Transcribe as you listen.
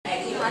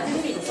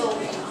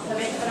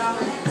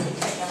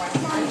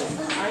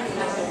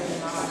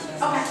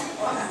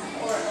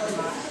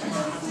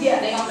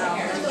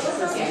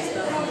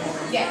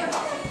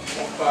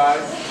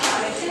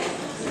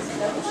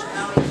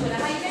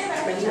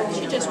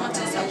She just wants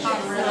to sell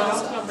powder.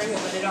 But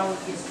it always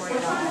gets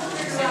sprayed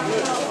off.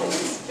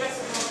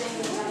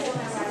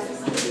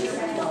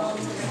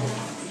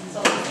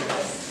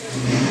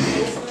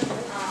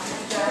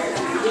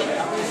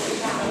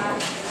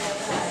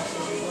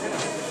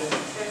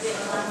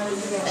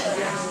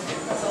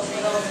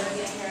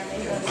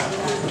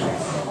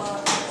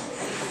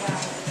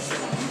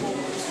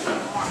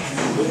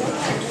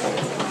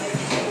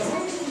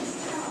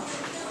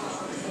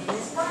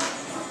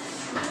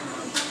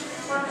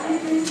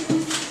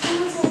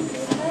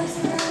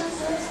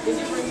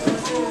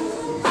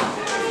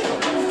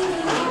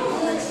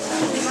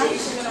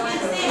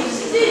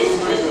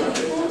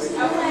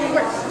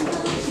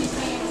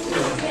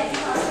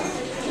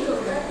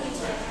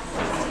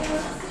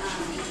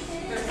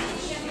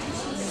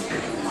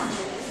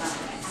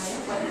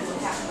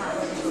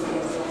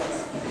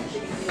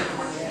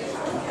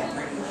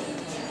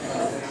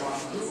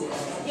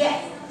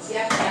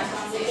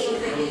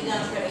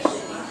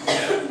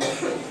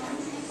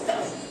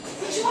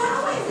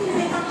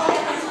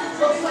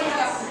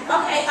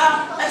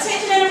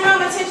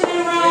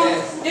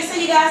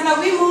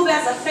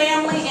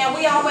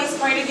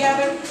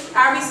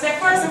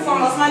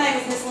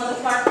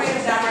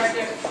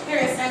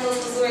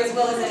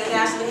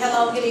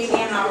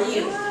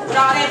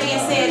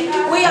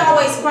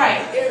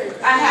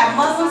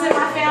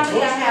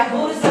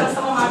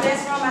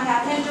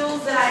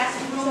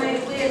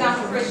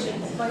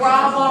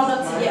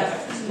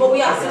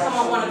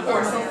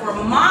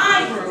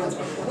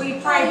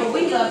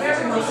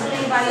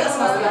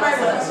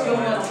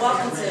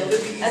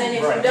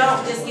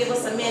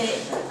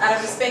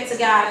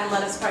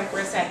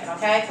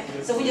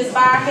 So we just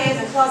bow our heads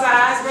and close our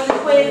eyes really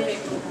quick.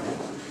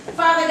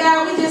 Father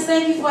God, we just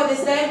thank you for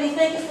this day. We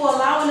thank you for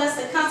allowing us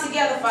to come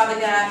together, Father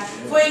God.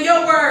 For in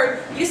your word,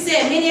 you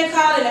said many are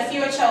called and a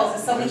few are chosen.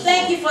 So we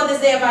thank you for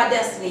this day of our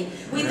destiny.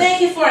 We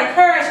thank you for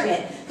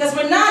encouragement, because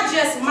we're not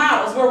just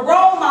models. We're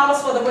role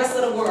models for the rest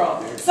of the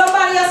world.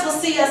 Somebody else will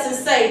see us and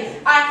say,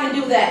 I can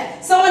do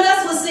that. Someone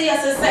else will see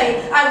us and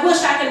say, I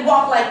wish I could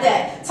walk like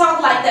that,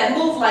 talk like that,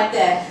 move like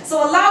that.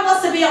 So allow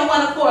us to be on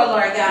one accord,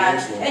 Lord God.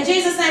 In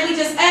Jesus' name, we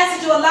just ask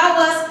that you allow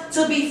us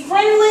to be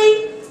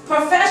friendly,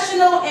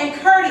 professional, and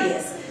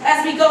courteous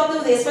as we go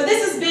through this. For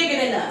this is bigger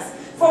than us.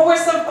 For we're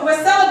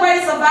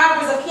celebrating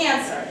survivors of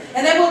cancer,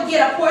 and they will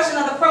get a portion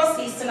of the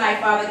proceeds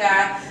tonight, Father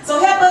God. So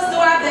help us do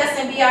our best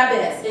and be our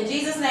best. In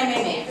Jesus' name,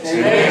 amen.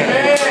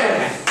 Amen.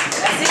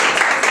 That's it.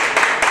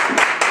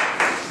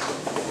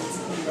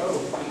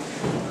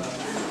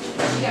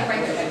 You got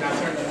right there.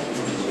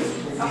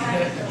 Okay.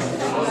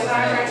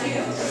 Right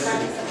here.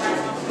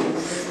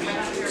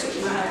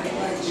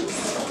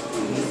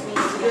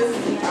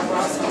 I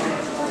brought some.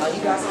 Oh,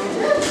 you got some?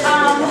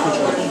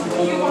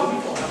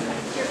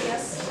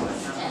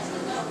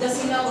 Does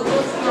he know the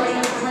look you're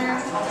in from where?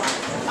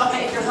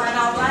 Okay, if you're wearing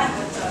all black?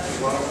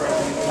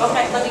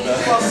 Okay, let me get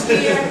you close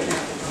here.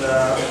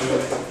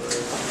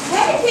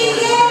 Hey,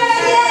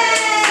 Pierre!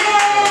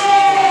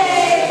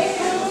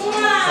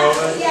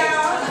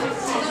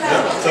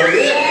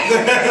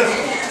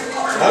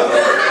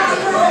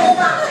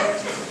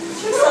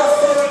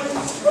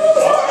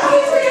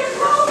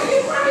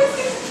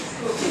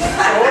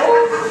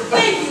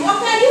 Thank you.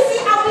 Okay, you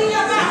see how we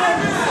got that?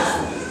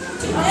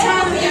 I'm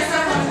trying to be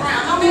yourself on the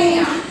ground. No,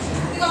 ma'am.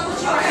 We're going to put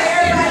you right here.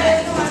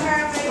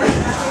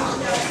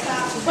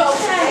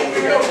 Okay.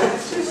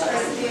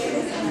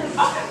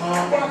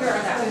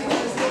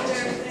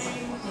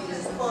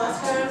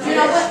 You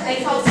know what? They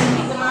told me to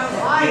keep them out of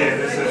there. Yeah,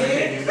 they said they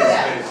can't use that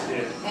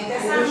space. And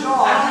that's not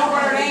sure. I don't know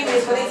what her name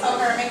is, but they told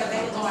her to make a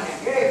baby going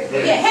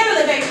there. Yeah, handle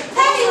it, baby.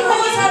 Hey, what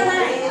was her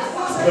name?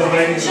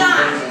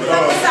 John.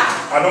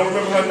 I don't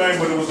remember her name,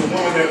 but it was a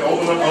woman that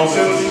opened up the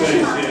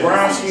facility.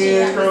 Brown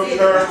skin, curly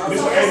hair.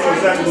 Mr. A knows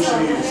exactly who she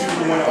is. She was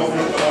the one that opened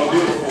up the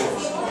building for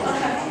us.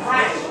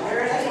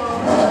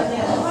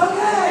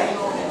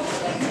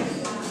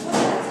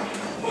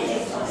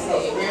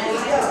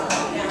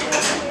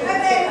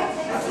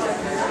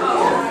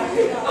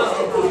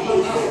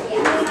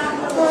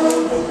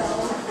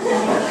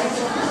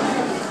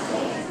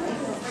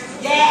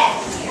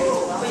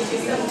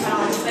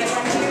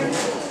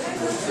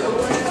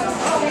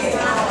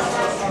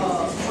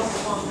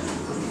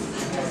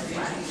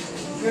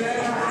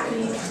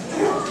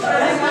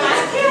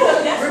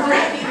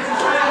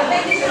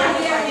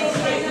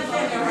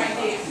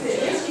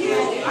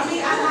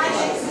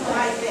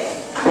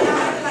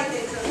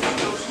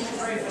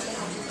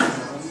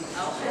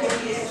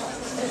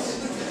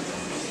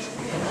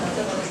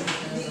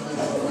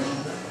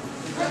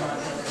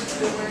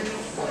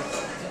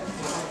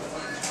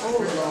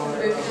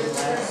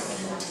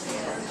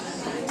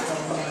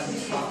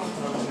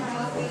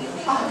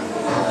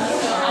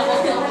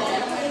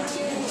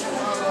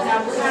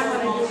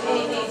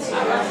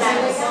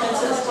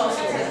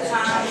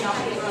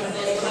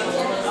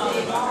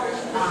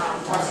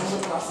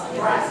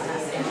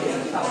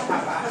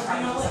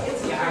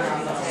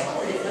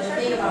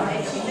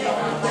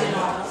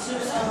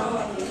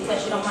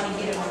 Because you don't want to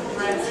get it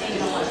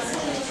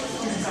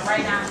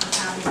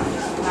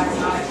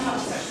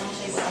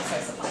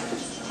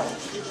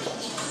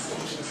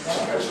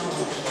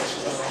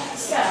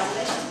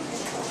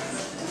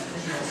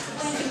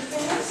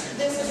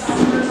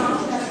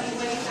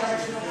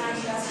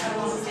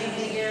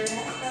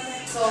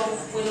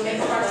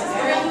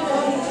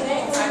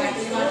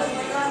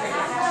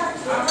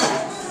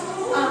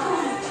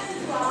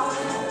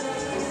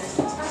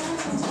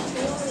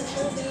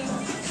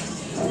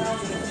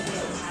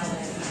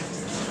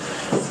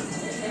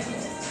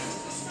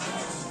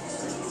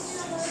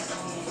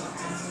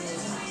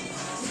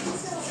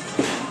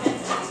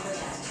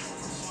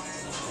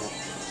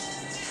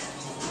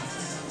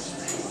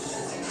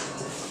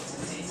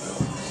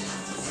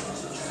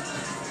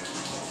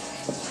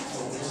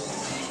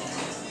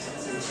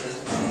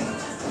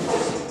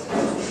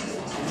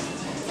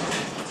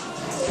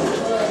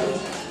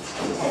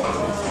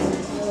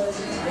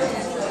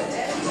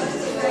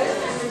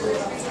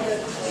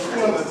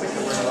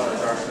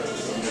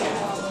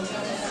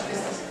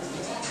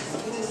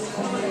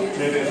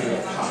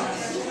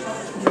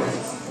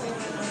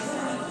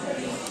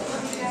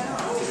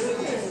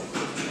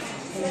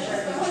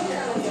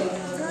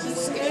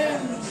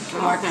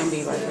can't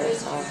be like that.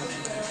 So.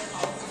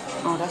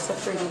 Oh, that's a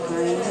pretty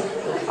green.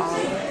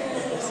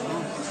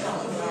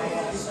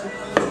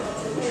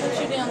 But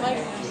you didn't like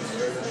it?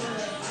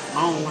 I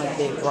don't like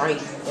that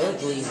bright,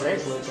 ugly,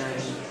 regular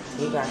green.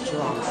 You got you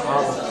on the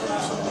color.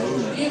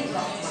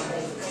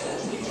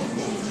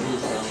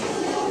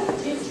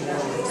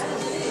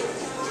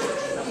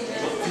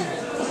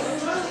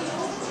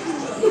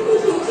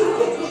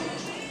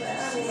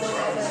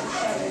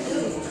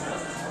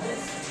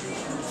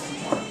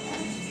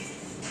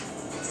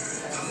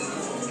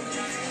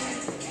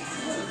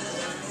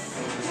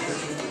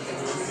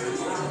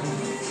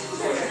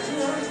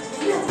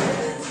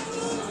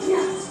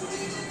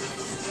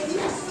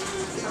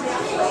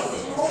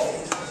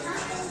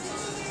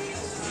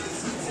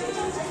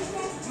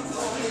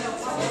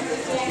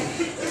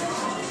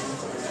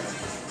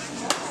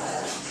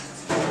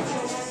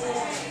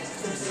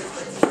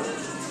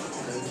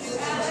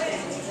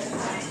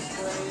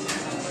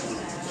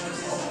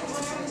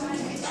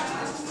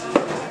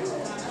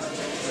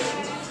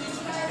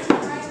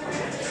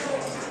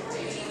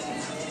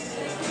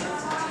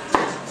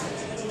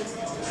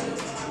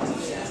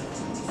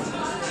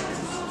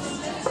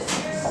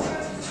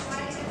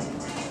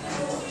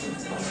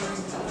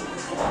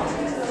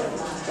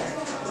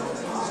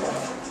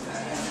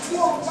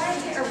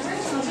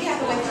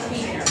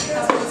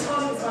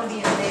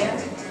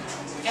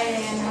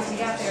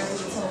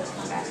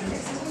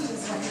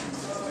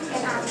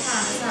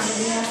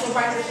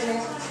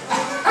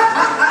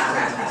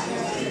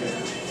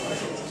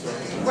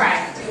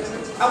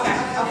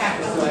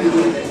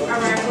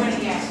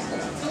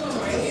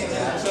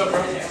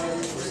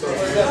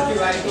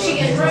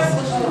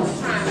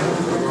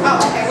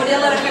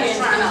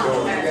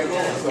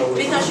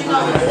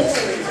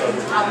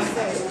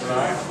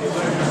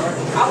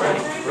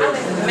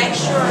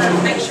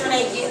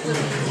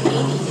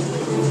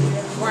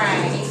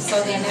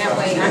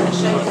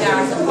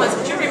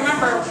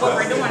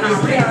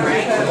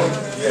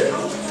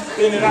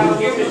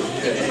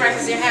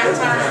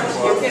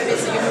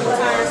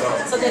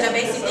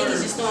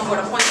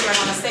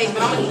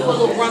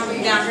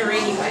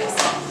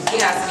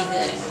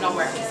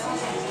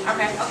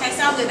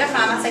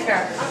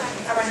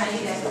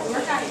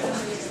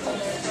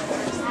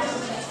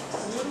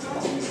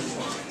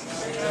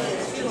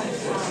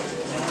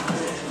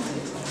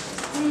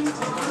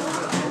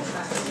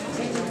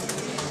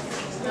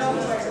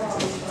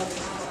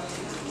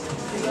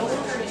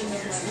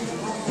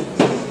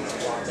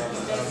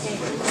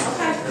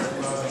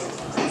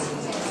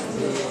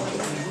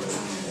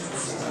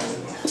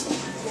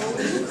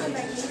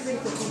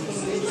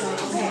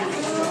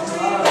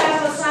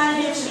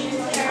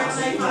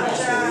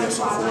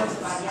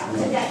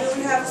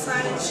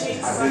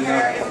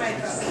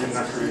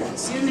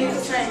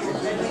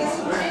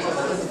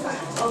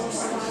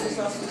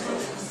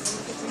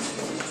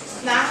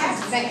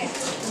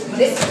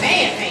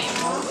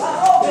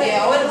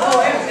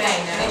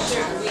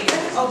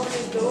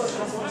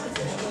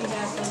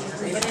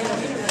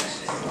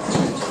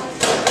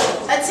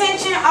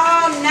 Attention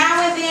all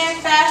now and then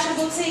fashion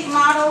boutique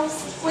models.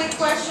 Quick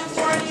question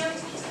for you.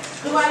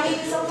 Do I need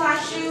to supply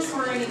shoes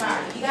for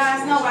anybody? You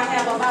guys know I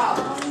have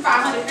about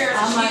 500 pairs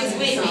of shoes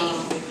with me.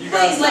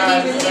 Please let me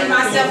relieve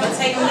myself and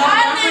take them. No,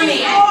 not for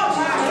me.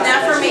 Not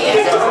for me.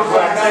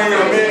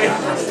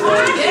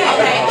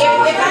 Okay,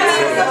 if I need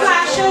to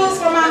supply shoes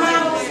for my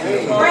models,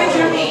 raise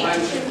your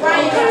hand.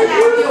 Brian, you don't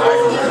have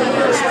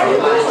yours.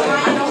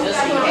 Brian, don't you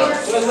have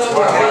yours?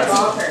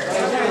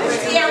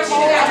 Sierra, you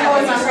got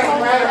yours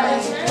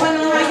already.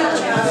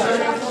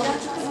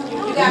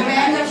 You got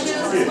backup shoes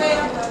as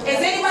well? Is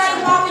anybody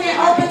walking in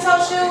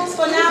open-toe shoes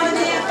for now and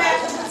then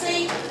fashion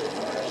boutique?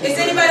 Is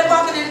anybody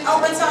walking in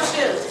open-toe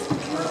shoes?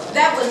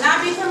 That would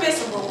not be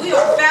permissible. We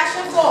are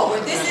fashion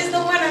forward. This is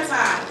the winter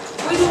time.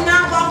 We do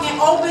not walk in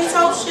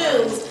open-toe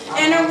shoes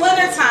in the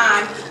winter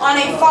time on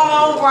a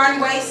fall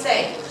runway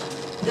stage.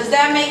 Does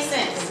that make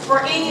sense? For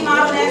any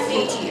model that's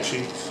in here.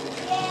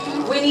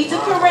 We need to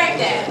correct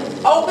that.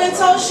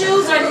 Open-toe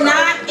shoes are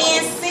not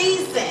in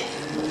season.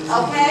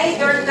 Okay?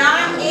 They're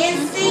not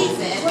in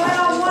season.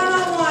 Well,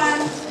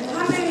 one-on-one,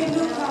 how many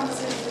newcomers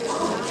is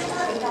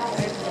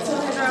this?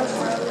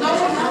 No.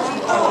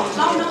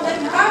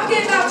 I'm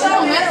getting out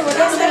your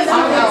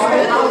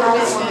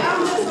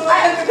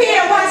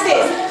Peter, what's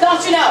this?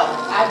 Don't you know?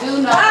 I do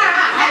know.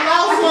 I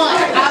lost one.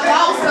 I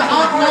lost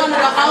one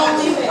of the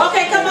only.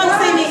 Okay, come on,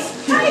 see me.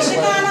 Hi,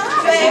 Shakana.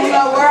 Baby.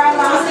 Where I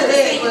lost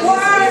it.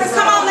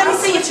 Come on, let me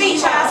see your feet,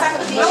 child. So I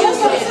can see your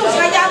shoes.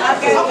 How y'all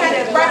looking?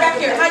 Okay, right back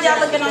here. How y'all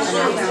looking on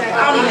shoes?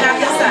 I don't even have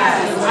your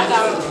size.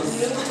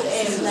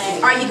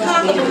 Are you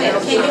comfortable with it?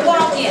 Can you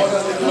walk in?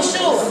 You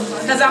sure?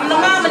 Because I'm the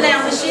mama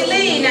now when she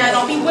leave now.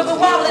 Don't be whipping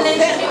wobbling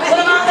and shit. What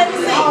am I let me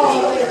see?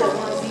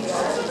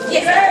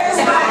 Yes.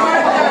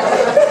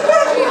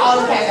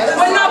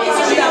 Well, no,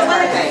 because you know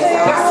what?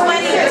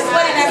 They're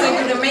sweating as they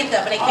do the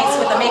makeup, and they can't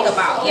sweat the makeup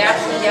out. Yeah.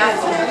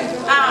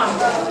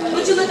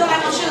 What you looking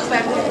like on shoes,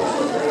 baby?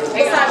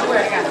 What size you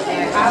wear? I got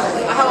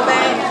a whole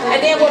bag. And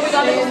then what we're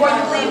gonna do before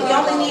you leave, we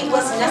only need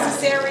what's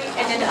necessary,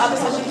 and then the other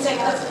so she can take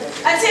it.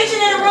 Attention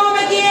in the room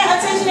again.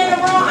 Attention in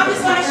the room. I'm just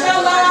going to show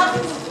love.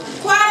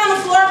 Quiet on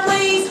the floor,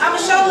 please. I'm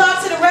going to show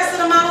love to the rest of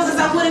the models as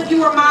I would if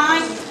you were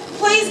mine.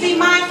 Please be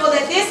mindful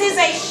that this is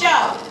a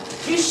show.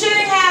 You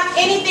shouldn't have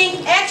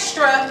anything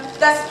extra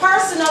that's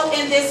personal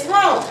in this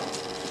room.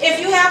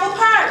 If you have a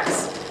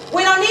purse,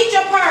 we don't need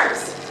your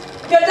purse,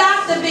 your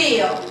doctor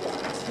bill,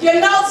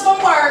 your notes from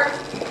work,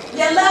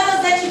 your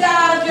letters that you got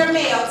out of your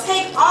mail.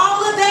 Take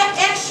all of that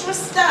extra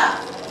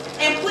stuff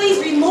and please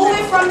remove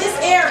it from this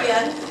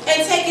area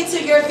and take it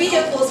to your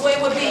vehicles where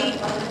it would be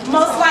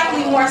most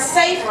likely more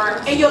safer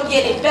and you'll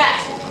get it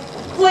back.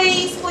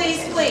 Please,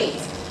 please, please.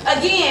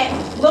 Again,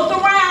 look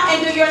around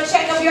and do your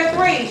check of your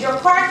threes, your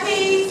car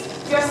keys,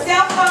 your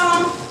cell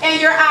phone, and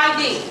your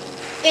ID.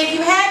 If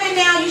you have it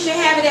now, you should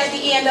have it at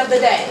the end of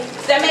the day.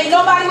 That means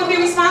nobody will be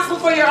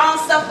responsible for your own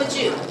stuff but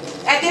you.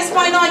 At this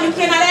point on, you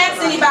cannot ask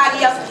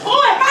anybody else,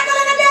 oh, is Michael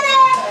in the building?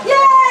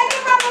 Yeah,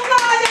 give him a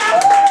applause.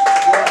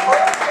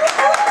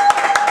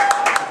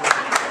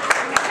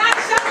 Not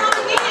to shut on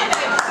again,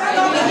 baby. Shut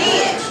on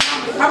again.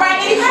 All right,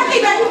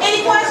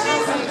 any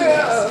questions?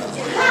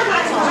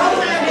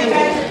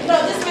 No,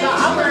 just make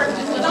sure.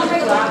 Don't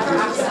bring a lot of her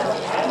outside.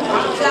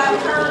 You got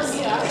hers.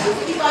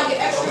 Keep all your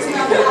extras in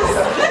your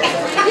house.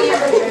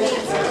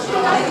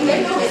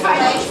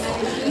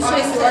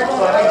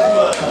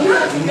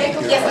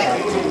 Yes, ma'am.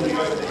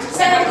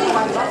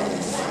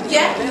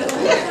 Yeah?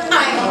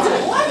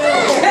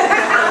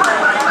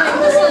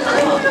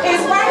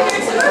 It's right here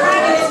to the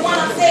right and it's one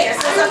upstairs.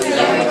 So it's up to you.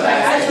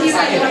 He's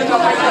like, you want to go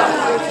right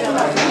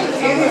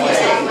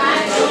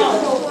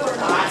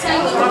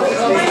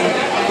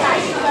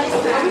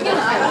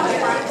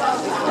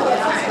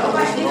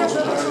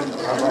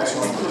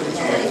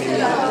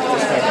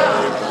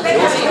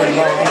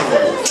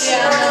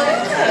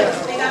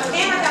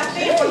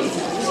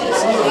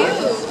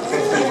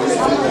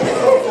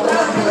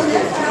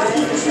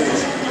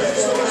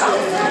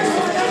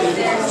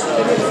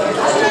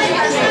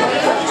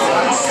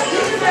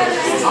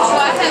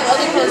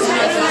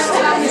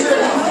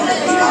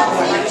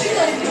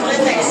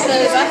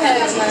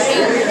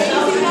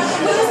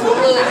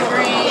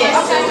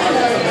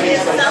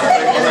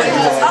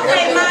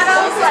Okay,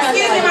 models,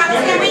 excuse me,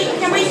 models, can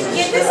we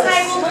get this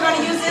table? We're going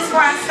to use this for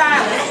our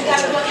stylist. We got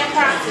to do an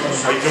impromptu.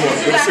 How you doing?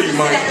 Good to see you,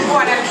 Mike.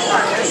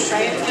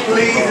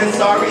 Please and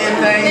sorry and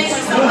thanks.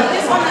 This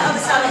on the other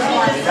side of the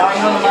morning. Y'all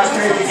know my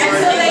favorite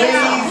word.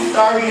 Please,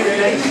 sorry and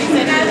thanks.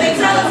 Now they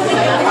tell us we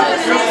can open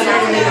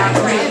the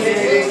next one.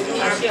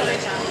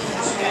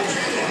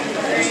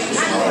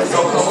 So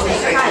cool.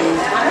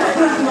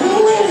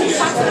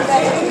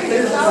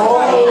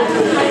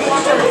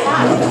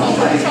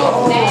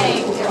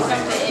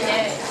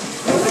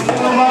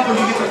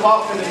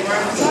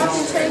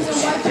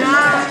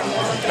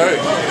 Hey,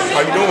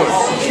 how you doing?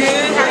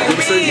 Good, how you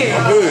been?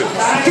 I'm good.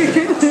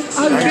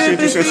 I'm good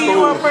to see you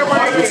up for my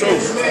You too.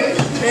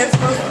 That's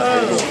what's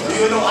up.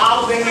 You know,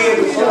 I'll be here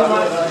with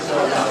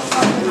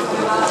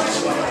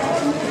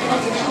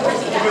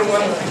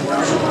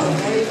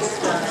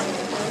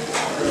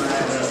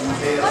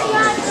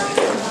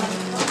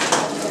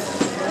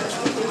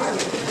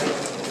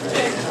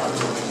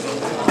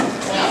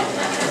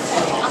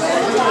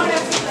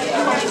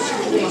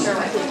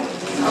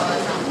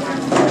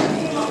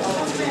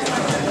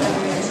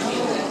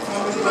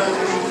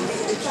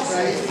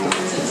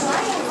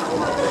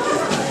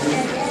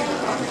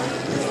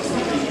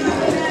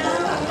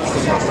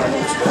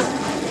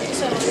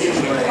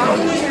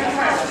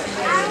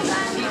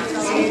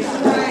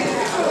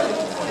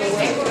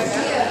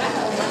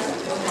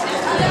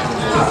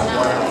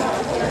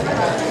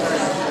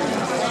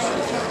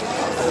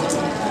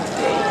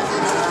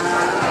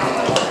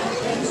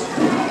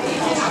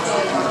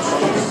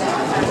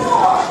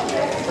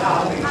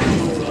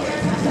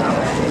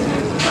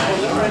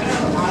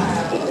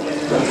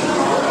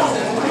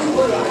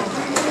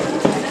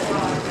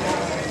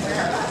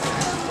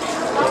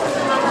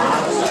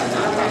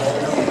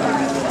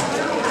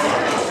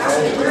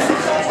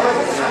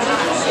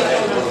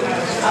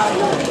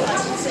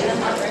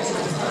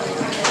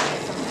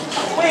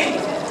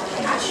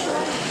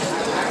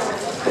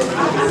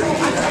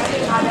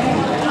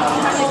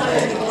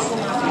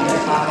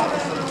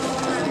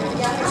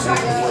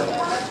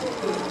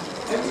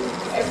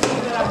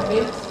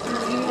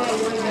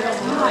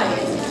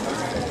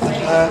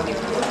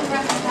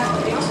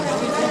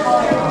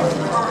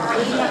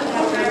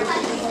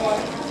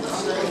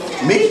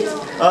Me?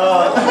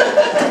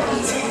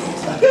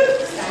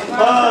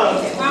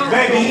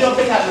 Baby, you don't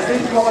think I can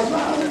think you all the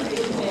time?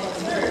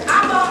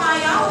 I'm on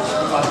my own.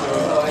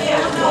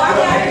 Yeah, no, I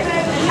got it.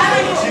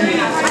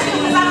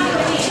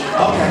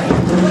 Okay.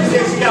 She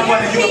said she got one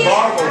that you can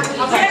borrow.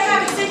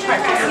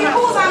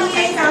 Who's on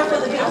liaison for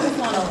the building?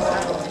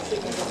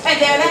 And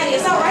there that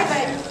is. All right,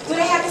 baby. Do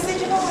they have to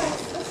send you boys?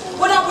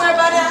 Well, don't worry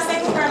about it. I'll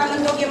say for her. Let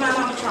me go get my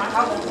mama trunk.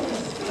 I'll go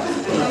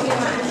get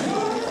mine.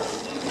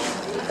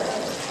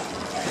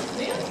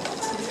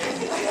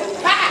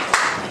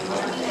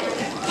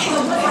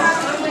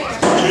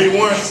 You need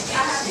one?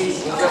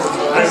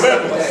 Hey,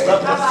 11.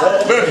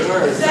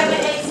 11. 7,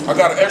 8, I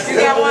got an extra. You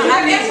got one?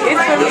 I need it.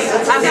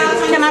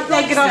 Can I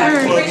plug it on her?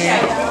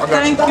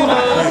 Thank you,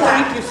 love.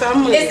 Thank you so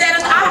much. Is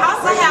that I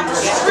also have a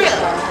strip.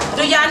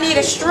 Do y'all need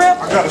a strip?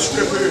 I got a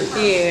strip here.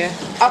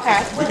 Yeah. Okay.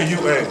 We can use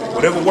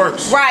whatever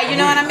works. Right, you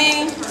know what I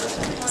mean?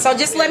 So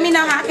just let me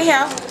know how I can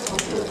help.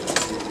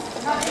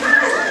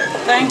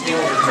 Thank you.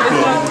 Okay.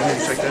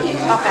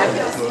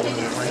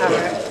 All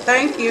right.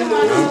 Thank you.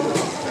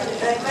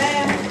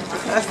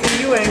 I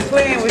see you ain't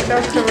playing with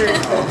your career.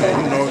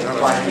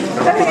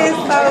 That is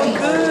so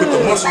good. We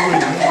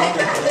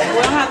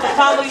don't have to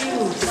follow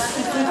you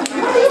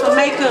for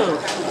makeup.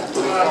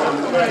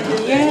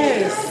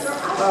 Yes.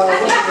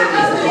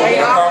 They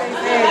always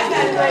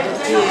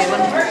ask you. Yeah, let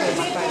me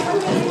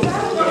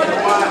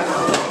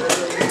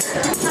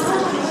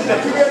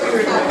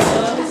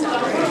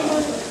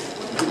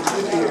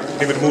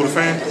Give it to move the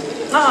fan.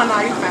 No,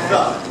 you fine.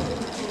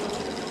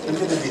 Let me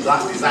put the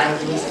design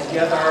things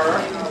together.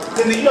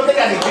 Then you know they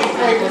got these big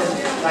papers,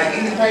 like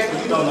any paper,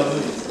 you don't know who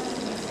this.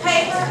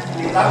 Paper?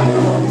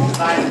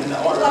 Design in the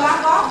order. Well, I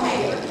got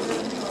paper.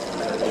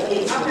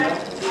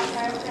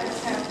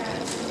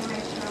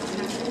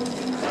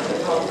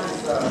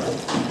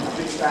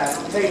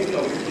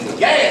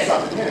 Gas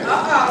up in here.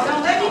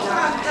 Don't let me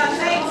try to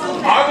take too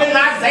much.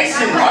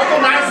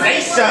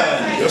 Organization.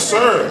 Yes,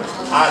 sir.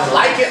 I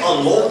like it a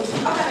lot.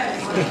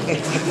 A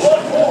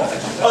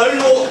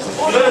lot.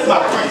 That's my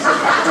friend.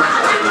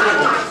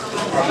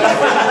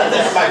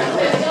 That's my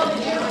friend.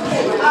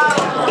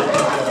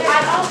 I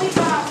only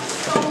got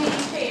so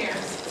many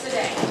pairs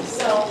today,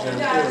 so you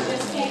guys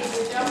just can't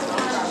jump on.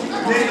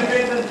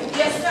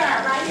 Yes, sir,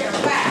 right here.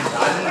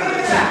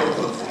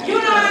 Wow. You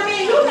know what I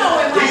mean? You know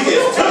it, Mike. He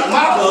just took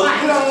my book.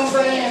 You know what I'm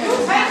saying? You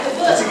take the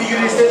book. She can get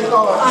this in the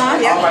car.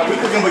 Yeah. All right, we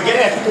cooking with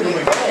gas. We cooking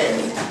with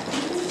gas.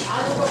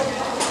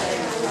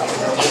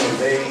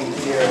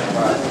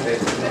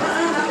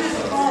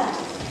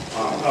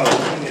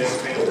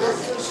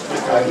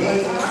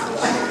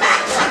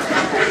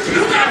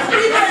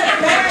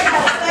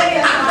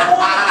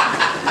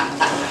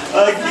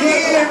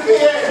 Again,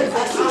 Pierre.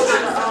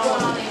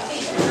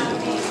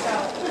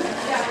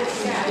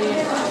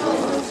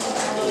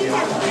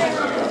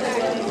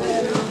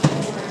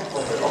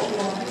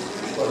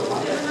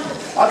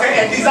 Okay,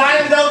 and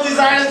those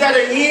designers that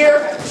are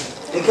here,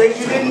 in case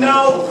you didn't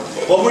know,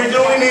 what we're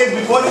doing is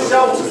before the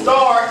show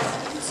starts,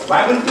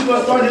 right when people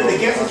are starting to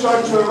get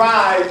starting to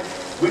arrive,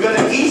 we're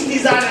gonna each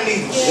designer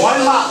needs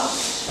one model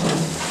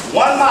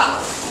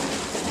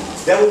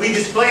that will be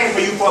displaying for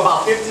you for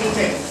about 15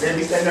 minutes. They'll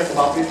be standing there for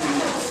about 15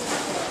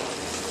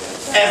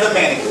 minutes as a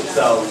mannequin.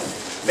 So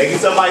maybe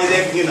somebody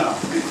that we don't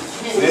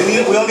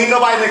need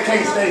nobody that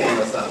can't stand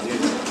or something. You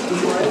know?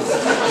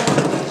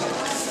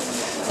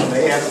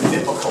 They have some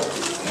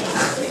difficulties.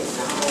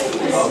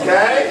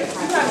 Okay?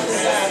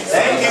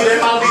 Thank you. That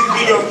model needs to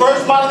be your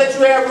first model that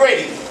you have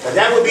ready. And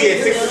that will be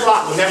at 6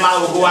 o'clock when that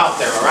model will go out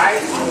there,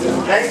 alright?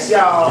 Thanks,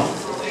 y'all.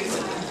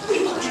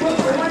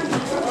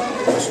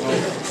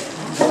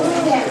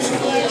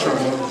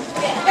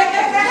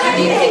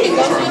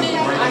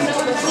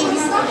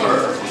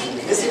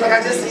 It seems like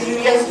I just seen you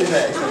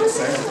yesterday.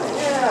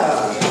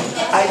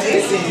 Yeah. I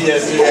did see you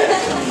yesterday.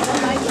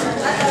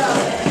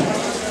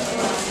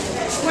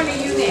 When are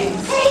you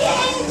next? Hey,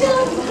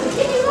 Angel!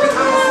 Can you look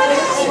at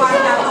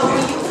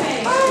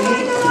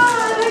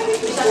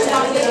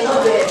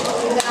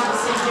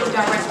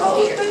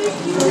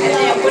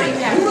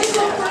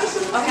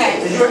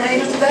Okay. Is your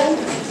name today?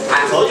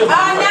 I told you.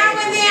 Now and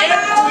then,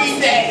 every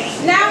day.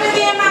 Now and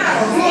then,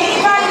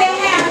 anybody that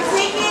have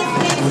tickets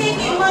and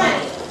ticket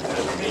money,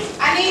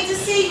 I need to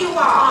see you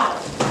all.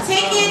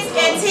 Tickets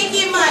and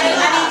ticket money,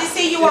 I need to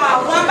see you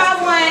all one by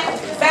one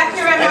back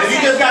here at my And if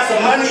you just got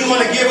some money you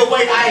want to give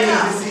away, I need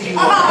to see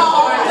you.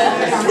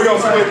 We're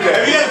gonna split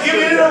that. If you just give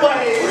it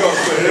away, We're gonna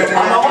split that.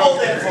 I'm gonna hold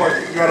that for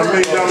you. You got $1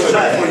 million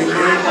check for you,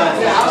 man.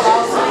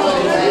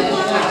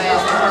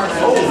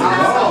 Oh, no.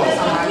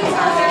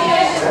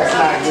 That's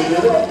not good.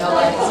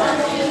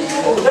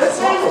 Oh, that's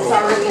horrible.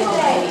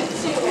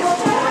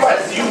 What?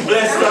 You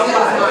bless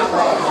somebody.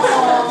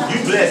 You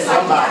bless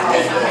somebody.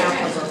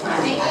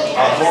 A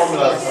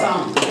formula. It's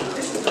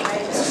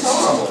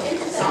horrible.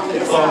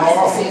 It's so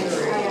horrible.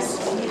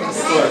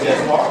 It's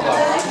just horrible.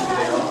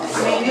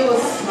 It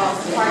was,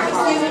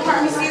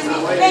 excuse me.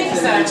 Thank you,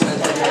 sir.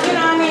 You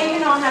know what I mean? You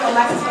don't have a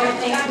license for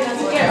anything. I've been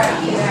together.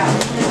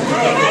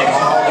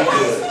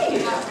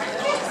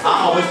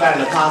 I always find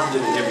the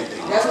positive in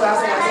everything. That's what I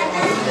said.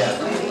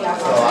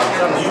 So I'm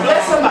telling you, you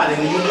bless somebody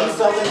when you need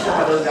something,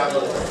 somebody does that.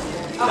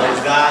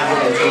 Praise God,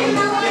 give it to you.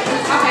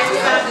 Okay,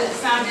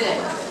 sound good.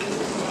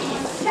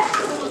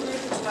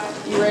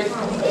 You ready?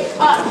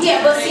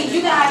 Yeah, but see,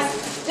 you guys,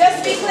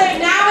 just be clear.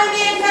 Now and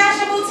then,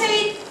 Fashion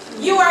Boutique,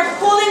 you are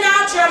pulling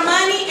out your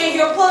money and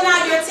you're pulling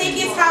out your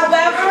tickets.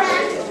 However,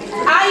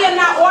 I am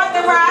not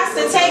authorized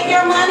to take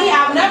your money.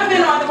 I've never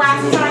been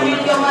authorized to turn your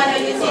money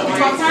or your tickets.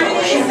 So turn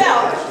it in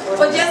yourself.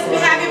 But just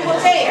have it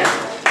prepared.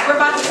 We're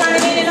about to turn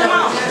it in a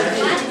moment.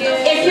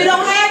 If you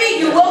don't have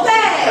it, you will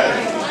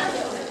pay.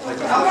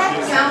 Okay,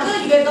 sound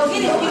good. You better go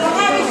get it. If you don't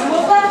have it, you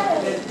will pay.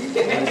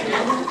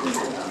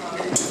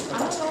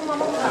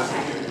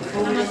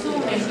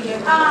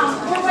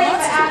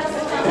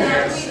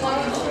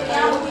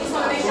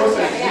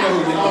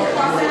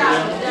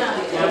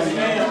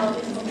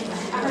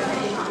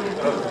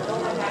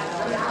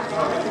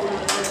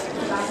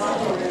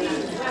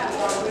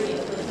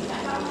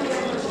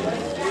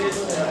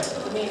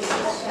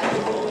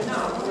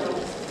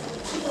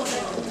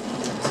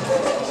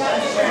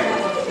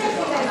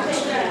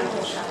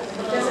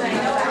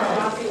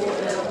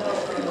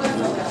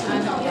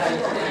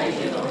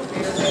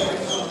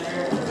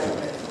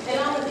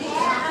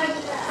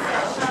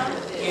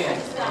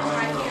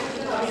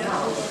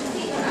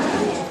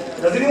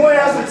 anyone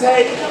else to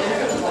take?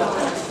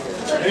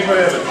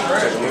 Anybody have a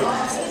trash?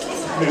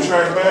 Need a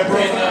trash bag,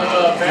 bro?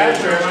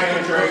 Bathroom, I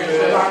ain't trash.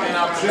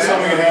 Just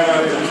something we can have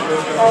out here.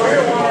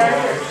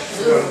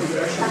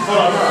 Hold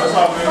on, no, it's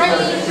all good.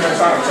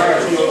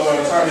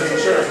 Time to the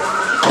shirt.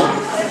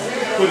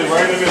 Put it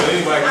right in the middle.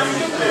 Anybody can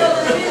use it.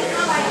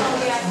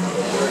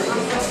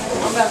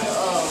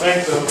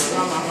 Thanks,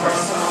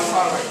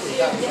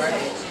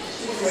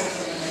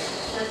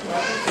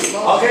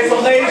 Okay, so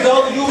ladies,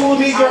 those of you who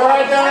need your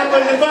hair done,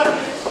 put it in the bucket.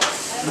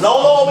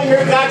 Lola over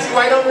here got you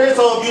right over here,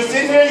 so if you're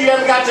sitting here, you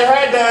haven't got your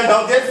hair done,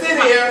 don't just sit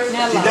here.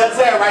 She does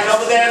hair right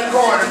over there in the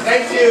corner.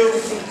 Thank you.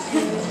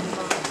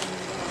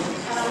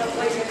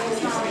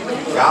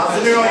 Y'all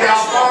sit here on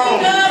y'all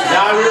phone.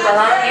 Y'all here for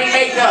her and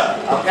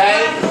makeup,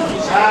 okay?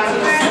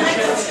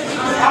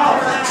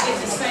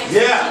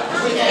 Yeah.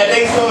 And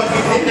they so if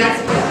you did that,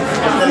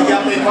 then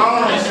y'all play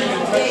phone.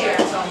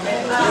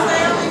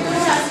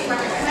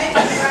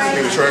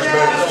 Need a trash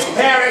bag?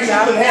 Hair, you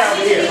put hair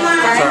over here.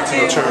 Time to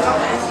your church.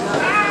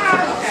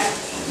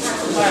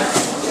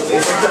 They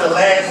went to the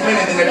last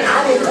minute and then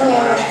I didn't know.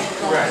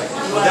 Right.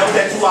 Well, that was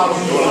that 2 hours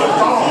you on the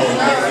phone.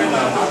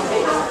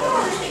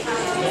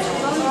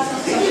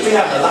 We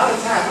have a lot of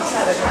time.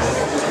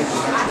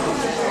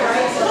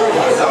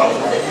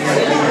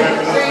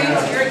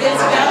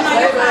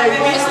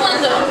 Miss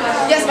Linda.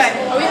 Yes, babe.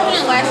 Are we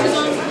putting lashes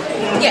on?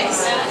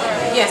 Yes.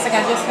 Yes, I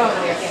got just over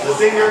there. The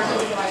singer?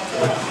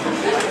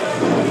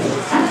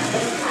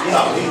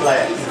 No, he's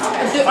glad.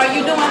 Are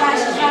you doing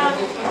lashes now?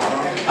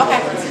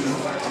 Okay.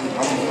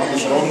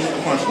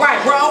 Right,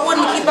 we're all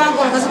wanting to keep on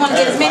going because we want to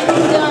get as many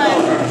things done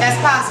as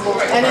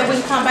possible. And then we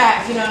can come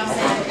back, you know what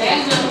I'm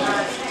saying?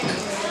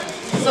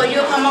 Yeah. So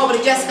you'll come over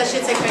to Jessica,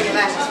 she'll take care of your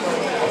lashes for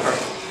you.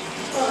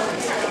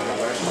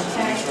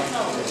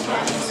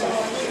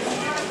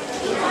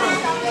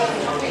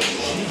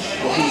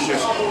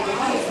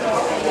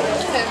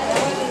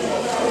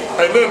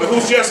 Hey, Linda,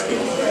 who's Jessica?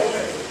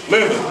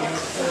 Linda.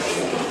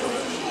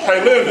 Hey,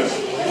 Linda.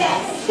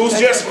 Who's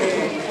Jessica?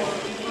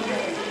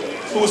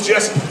 Who's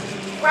Jessica?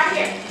 Right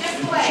here,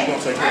 just away. She's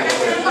gonna take care of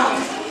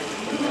that.